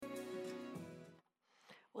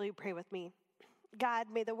Will you pray with me? God,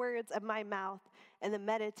 may the words of my mouth and the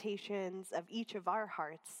meditations of each of our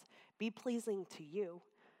hearts be pleasing to you,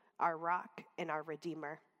 our rock and our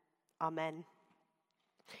redeemer. Amen.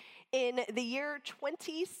 In the year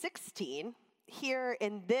 2016, here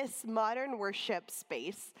in this modern worship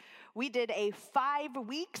space, we did a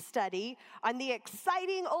 5-week study on the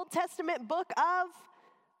exciting Old Testament book of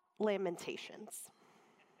Lamentations.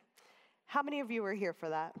 How many of you were here for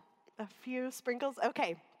that? A few sprinkles?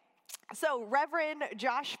 Okay. So Reverend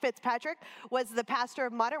Josh Fitzpatrick was the pastor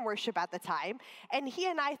of Modern Worship at the time, and he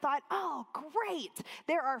and I thought, oh, great.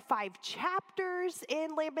 There are 5 chapters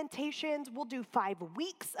in Lamentations. We'll do 5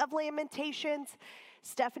 weeks of Lamentations.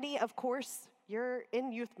 Stephanie, of course, you're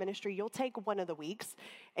in youth ministry. You'll take one of the weeks.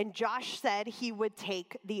 And Josh said he would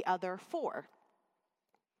take the other 4.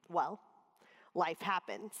 Well, life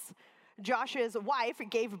happens. Josh's wife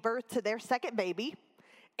gave birth to their second baby,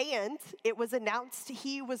 and it was announced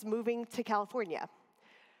he was moving to California.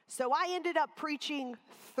 So I ended up preaching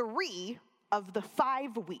 3 of the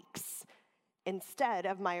 5 weeks instead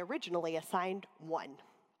of my originally assigned 1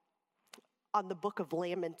 on the book of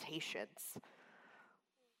Lamentations.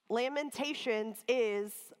 Lamentations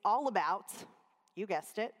is all about, you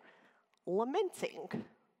guessed it, lamenting.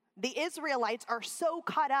 The Israelites are so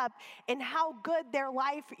caught up in how good their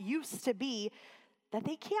life used to be that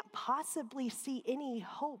they can't possibly see any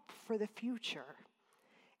hope for the future.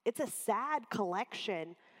 It's a sad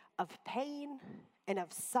collection of pain and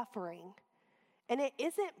of suffering. And it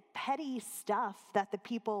isn't petty stuff that the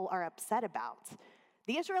people are upset about.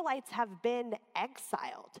 The Israelites have been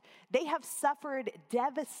exiled. They have suffered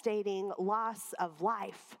devastating loss of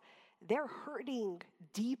life. They're hurting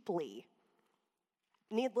deeply.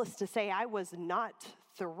 Needless to say, I was not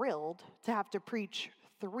thrilled to have to preach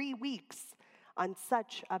 3 weeks on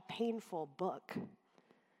such a painful book.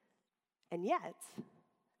 And yet,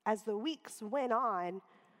 as the weeks went on,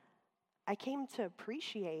 I came to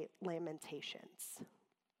appreciate Lamentations.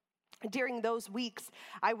 During those weeks,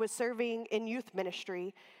 I was serving in youth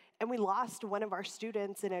ministry, and we lost one of our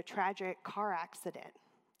students in a tragic car accident.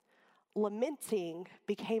 Lamenting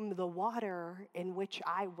became the water in which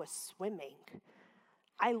I was swimming.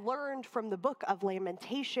 I learned from the book of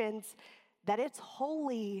Lamentations that it's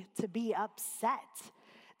holy to be upset,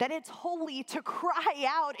 that it's holy to cry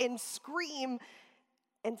out and scream,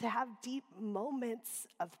 and to have deep moments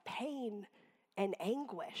of pain and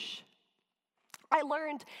anguish. I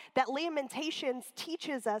learned that Lamentations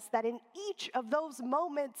teaches us that in each of those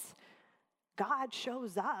moments, God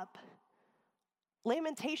shows up.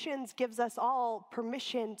 Lamentations gives us all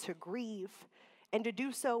permission to grieve and to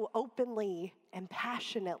do so openly and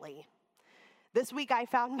passionately. This week, I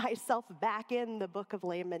found myself back in the book of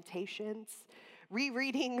Lamentations,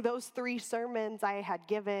 rereading those 3 sermons I had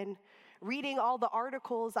given, reading all the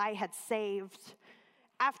articles I had saved.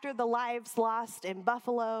 After the lives lost in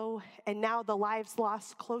Buffalo, and now the lives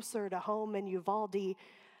lost closer to home in Uvalde,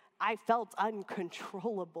 I felt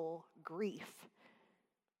uncontrollable grief.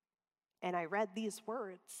 And I read these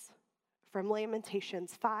words from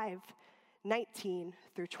Lamentations 5:19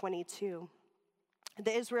 through 22.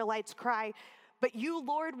 The Israelites cry, "But you,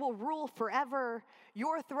 Lord, will rule forever.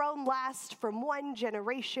 Your throne lasts from one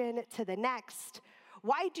generation to the next.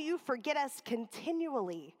 Why do you forget us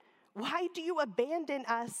continually? Why do you abandon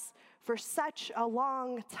us for such a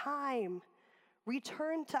long time?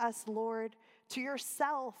 Return to us, Lord, to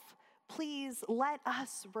yourself. Please let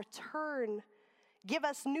us return. Give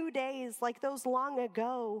us new days like those long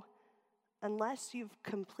ago, unless you've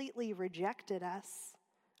completely rejected us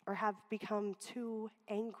or have become too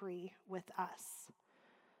angry with us."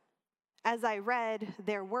 As I read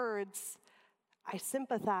their words, I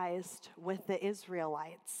sympathized with the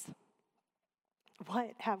Israelites.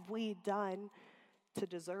 What have we done to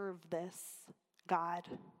deserve this,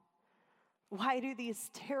 God? Why do these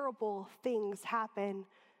terrible things happen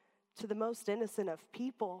to the most innocent of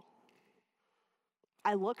people?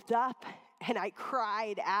 I looked up and I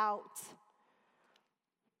cried out.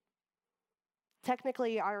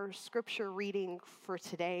 Technically, our scripture reading for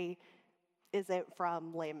today isn't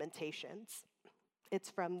from Lamentations. It's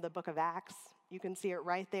from the book of Acts. You can see it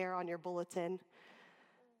right there on your bulletin.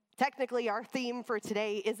 Technically, our theme for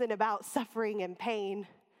today isn't about suffering and pain.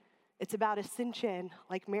 It's about ascension,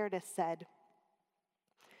 like Meredith said.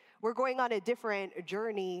 We're going on a different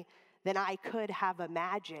journey than I could have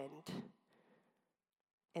imagined.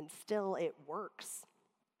 And still, it works.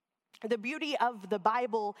 The beauty of the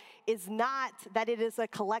Bible is not that it is a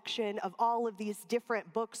collection of all of these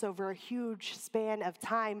different books over a huge span of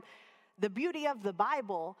time. The beauty of the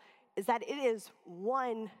Bible is that it is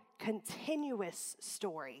one continuous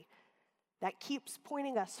story that keeps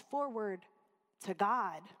pointing us forward to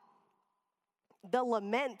God. The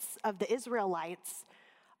laments of the Israelites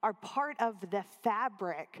are part of the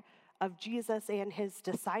fabric of Jesus and his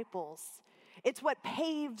disciples. It's what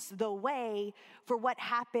paves the way for what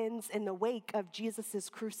happens in the wake of Jesus'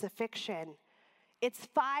 crucifixion. It's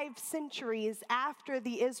 5 centuries after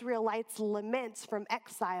the Israelites' laments from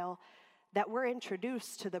exile that we're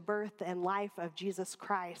introduced to the birth and life of Jesus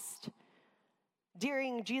Christ.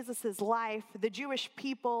 During Jesus' life, the Jewish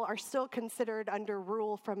people are still considered under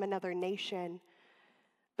rule from another nation,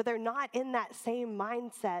 but they're not in that same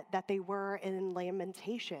mindset that they were in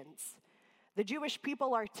Lamentations. The Jewish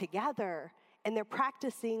people are together, and they're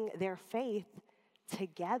practicing their faith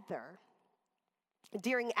together.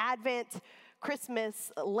 During Advent,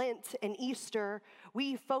 Christmas, Lent, and Easter,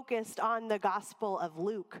 we focused on the Gospel of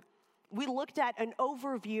Luke. We looked at an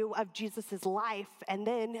overview of Jesus' life and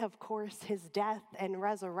then, of course, his death and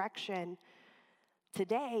resurrection.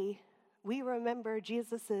 Today, we remember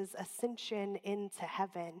Jesus' ascension into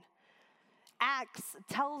heaven. Acts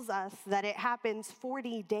tells us that it happens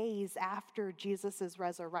 40 days after Jesus'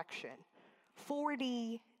 resurrection.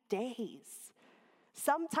 40 days.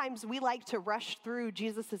 Sometimes we like to rush through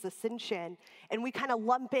Jesus' ascension and we kind of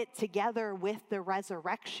lump it together with the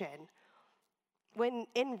resurrection. When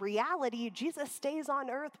in reality, Jesus stays on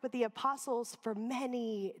earth with the apostles for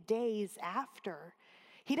many days after.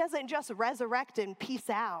 He doesn't just resurrect and peace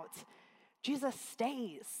out. Jesus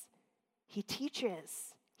stays. He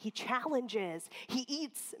teaches. He challenges. He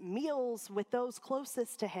eats meals with those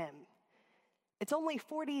closest to him. It's only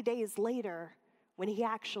 40 days later when he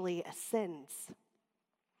actually ascends.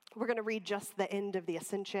 We're going to read just the end of the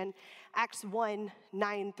ascension, Acts 1,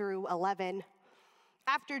 9 through 11.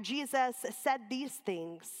 After Jesus said these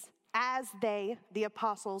things, as they, the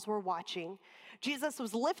apostles, were watching, Jesus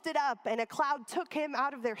was lifted up and a cloud took him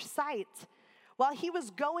out of their sight. While he was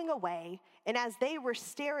going away, and as they were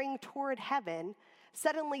staring toward heaven,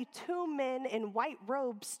 suddenly 2 men in white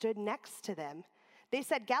robes stood next to them. They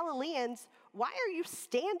said, Galileans, why are you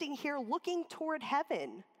standing here looking toward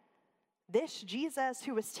heaven? This Jesus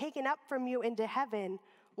who was taken up from you into heaven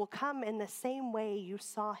will come in the same way you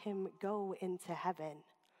saw him go into heaven.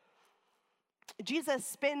 Jesus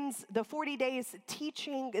spends the 40 days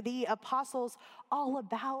teaching the apostles all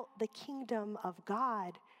about the kingdom of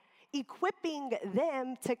God, equipping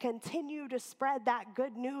them to continue to spread that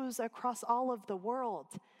good news across all of the world.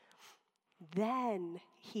 Then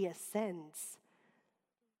he ascends.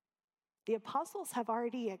 The apostles have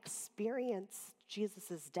already experienced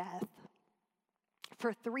Jesus' death.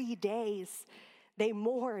 For 3 days, they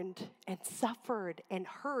mourned and suffered and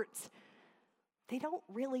hurt. They don't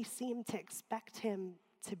really seem to expect him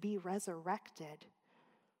to be resurrected.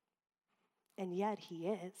 And yet he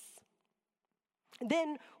is.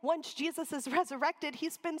 Then, once Jesus is resurrected, he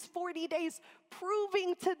spends 40 days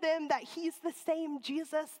proving to them that he's the same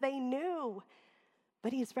Jesus they knew.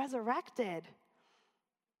 But he's resurrected.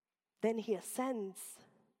 Then he ascends.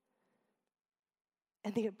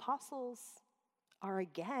 And the apostles are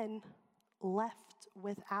again left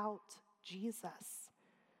without Jesus.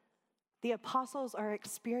 The apostles are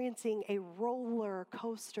experiencing a roller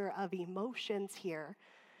coaster of emotions here.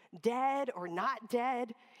 Dead or not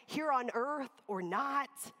dead, here on earth or not.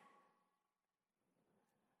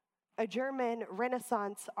 A German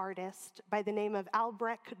Renaissance artist by the name of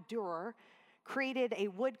Albrecht Dürer created a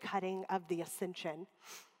woodcutting of the Ascension.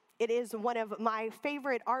 It is one of my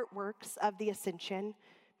favorite artworks of the Ascension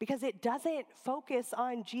because it doesn't focus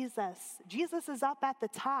on Jesus. Jesus is up at the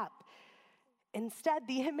top. Instead,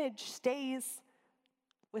 the image stays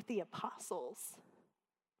with the apostles,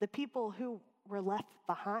 the people who were left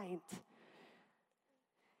behind.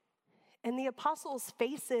 And the apostles'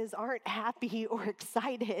 faces aren't happy or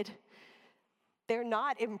excited. They're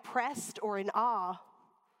not impressed or in awe.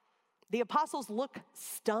 The apostles look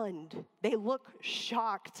stunned. They look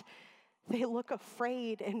shocked. They look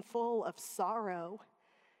afraid and full of sorrow.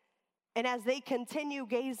 And as they continue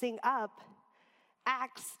gazing up,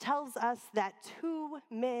 Acts tells us that 2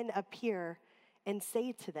 men appear and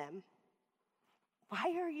say to them,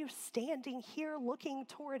 "Why are you standing here looking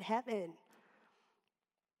toward heaven?"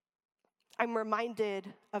 I'm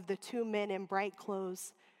reminded of the 2 men in bright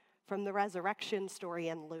clothes from the resurrection story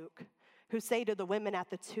in Luke, who say to the women at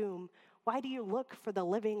the tomb, "Why do you look for the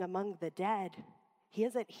living among the dead? He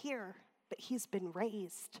isn't here, but he's been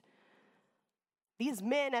raised." These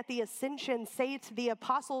men at the Ascension say to the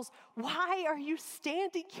apostles, "Why are you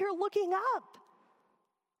standing here looking up?"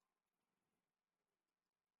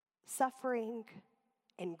 Suffering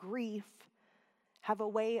and grief have a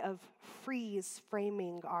way of freeze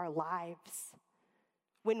framing our lives.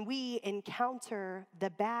 When we encounter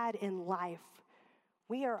the bad in life,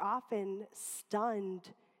 we are often stunned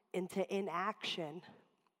into inaction.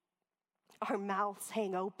 Our mouths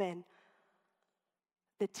hang open.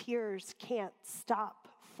 The tears can't stop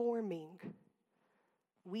forming.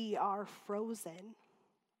 We are frozen.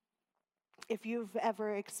 If you've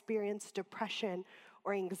ever experienced depression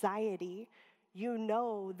or anxiety, you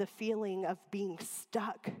know the feeling of being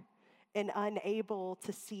stuck and unable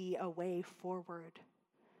to see a way forward.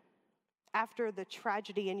 After the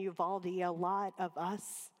tragedy in Uvalde, a lot of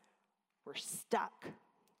us were stuck.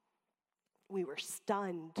 We were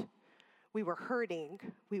stunned. We were hurting.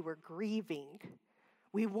 We were grieving.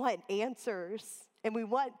 We want answers, and we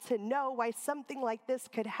want to know why something like this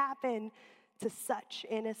could happen to such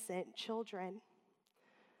innocent children.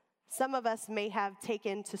 Some of us may have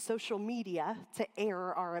taken to social media to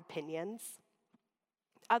air our opinions.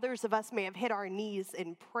 Others of us may have hit our knees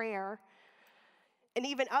in prayer. And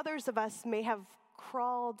even others of us may have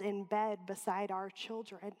crawled in bed beside our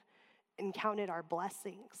children and counted our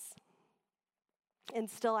blessings. And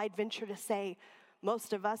still, I'd venture to say,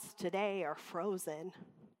 most of us today are frozen.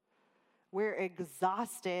 We're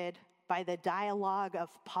exhausted by the dialogue of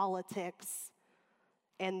politics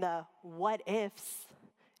and the what ifs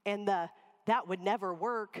and the that would never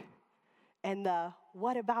work and the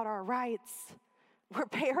what about our rights. We're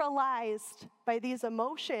paralyzed by these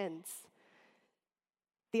emotions.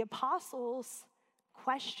 The apostles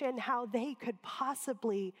questioned how they could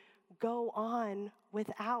possibly go on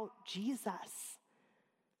without Jesus.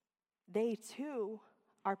 They too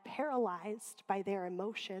are paralyzed by their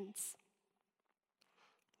emotions.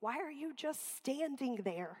 Why are you just standing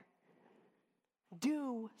there?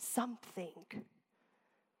 Do something.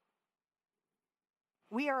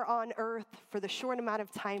 We are on earth for the short amount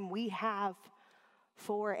of time we have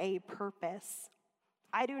for a purpose.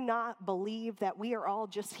 I do not believe that we are all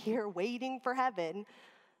just here waiting for heaven.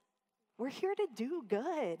 We're here to do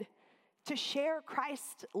good, to share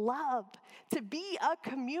Christ's love, to be a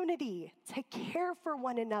community, to care for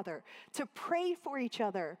one another, to pray for each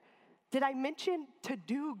other. Did I mention to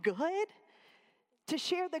do good? To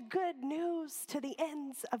share the good news to the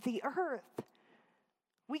ends of the earth.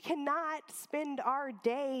 We cannot spend our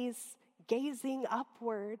days gazing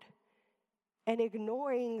upward and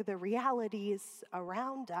ignoring the realities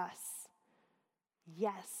around us.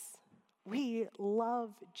 Yes, we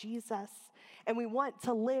love Jesus and we want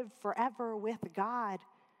to live forever with God.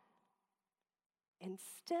 And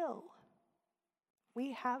still,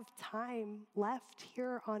 we have time left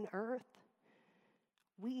here on earth.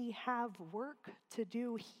 We have work to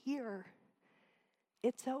do here.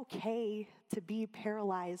 It's okay to be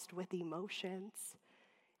paralyzed with emotions.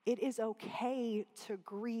 It is okay to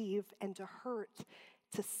grieve and to hurt,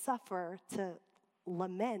 to suffer, to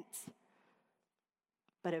lament.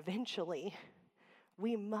 But eventually,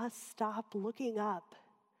 we must stop looking up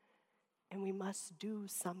and we must do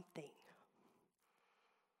something.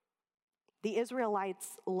 The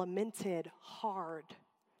Israelites lamented hard,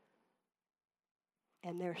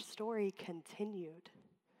 and their story continued.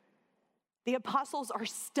 The apostles are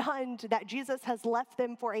stunned that Jesus has left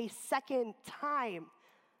them for a second time.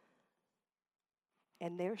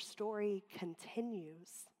 And their story continues.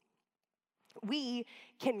 We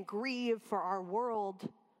can grieve for our world,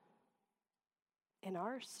 and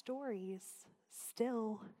our stories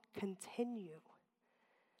still continue.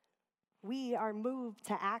 We are moved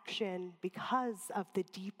to action because of the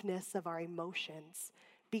deepness of our emotions,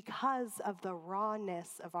 because of the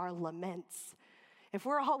rawness of our laments. If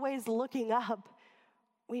we're always looking up,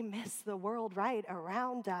 we miss the world right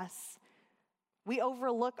around us. We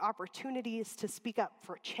overlook opportunities to speak up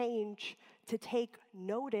for change, to take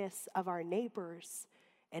notice of our neighbors,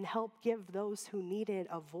 and help give those who need it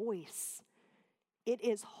a voice. It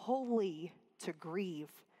is holy to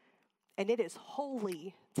grieve, and it is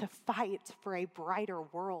holy to fight for a brighter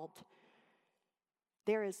world.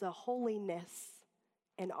 There is a holiness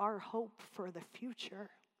in our hope for the future.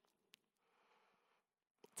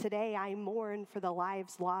 Today, I mourn for the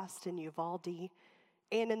lives lost in Uvalde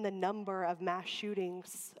and in the number of mass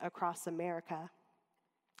shootings across America.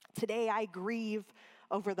 Today, I grieve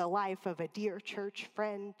over the life of a dear church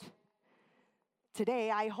friend.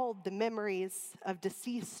 Today, I hold the memories of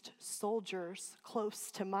deceased soldiers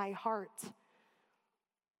close to my heart.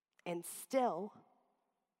 And still,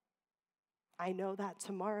 I know that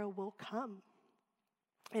tomorrow will come.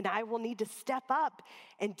 And I will need to step up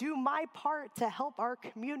and do my part to help our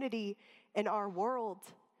community and our world.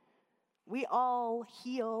 We all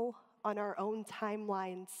heal on our own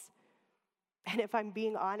timelines. And if I'm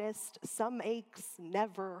being honest, some aches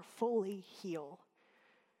never fully heal.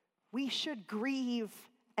 We should grieve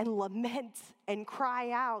and lament and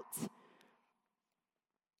cry out.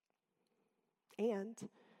 And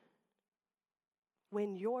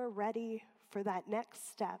when you're ready for that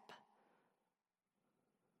next step,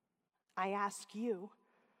 I ask you,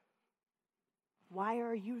 why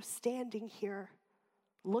are you standing here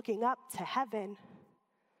looking up to heaven?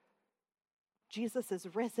 Jesus is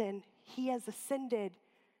risen. He has ascended.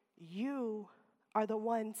 You are the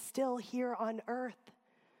one still here on earth.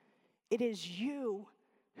 It is you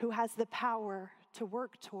who has the power to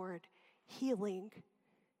work toward healing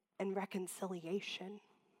and reconciliation.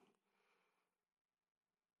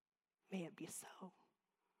 May it be so.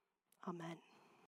 Amen.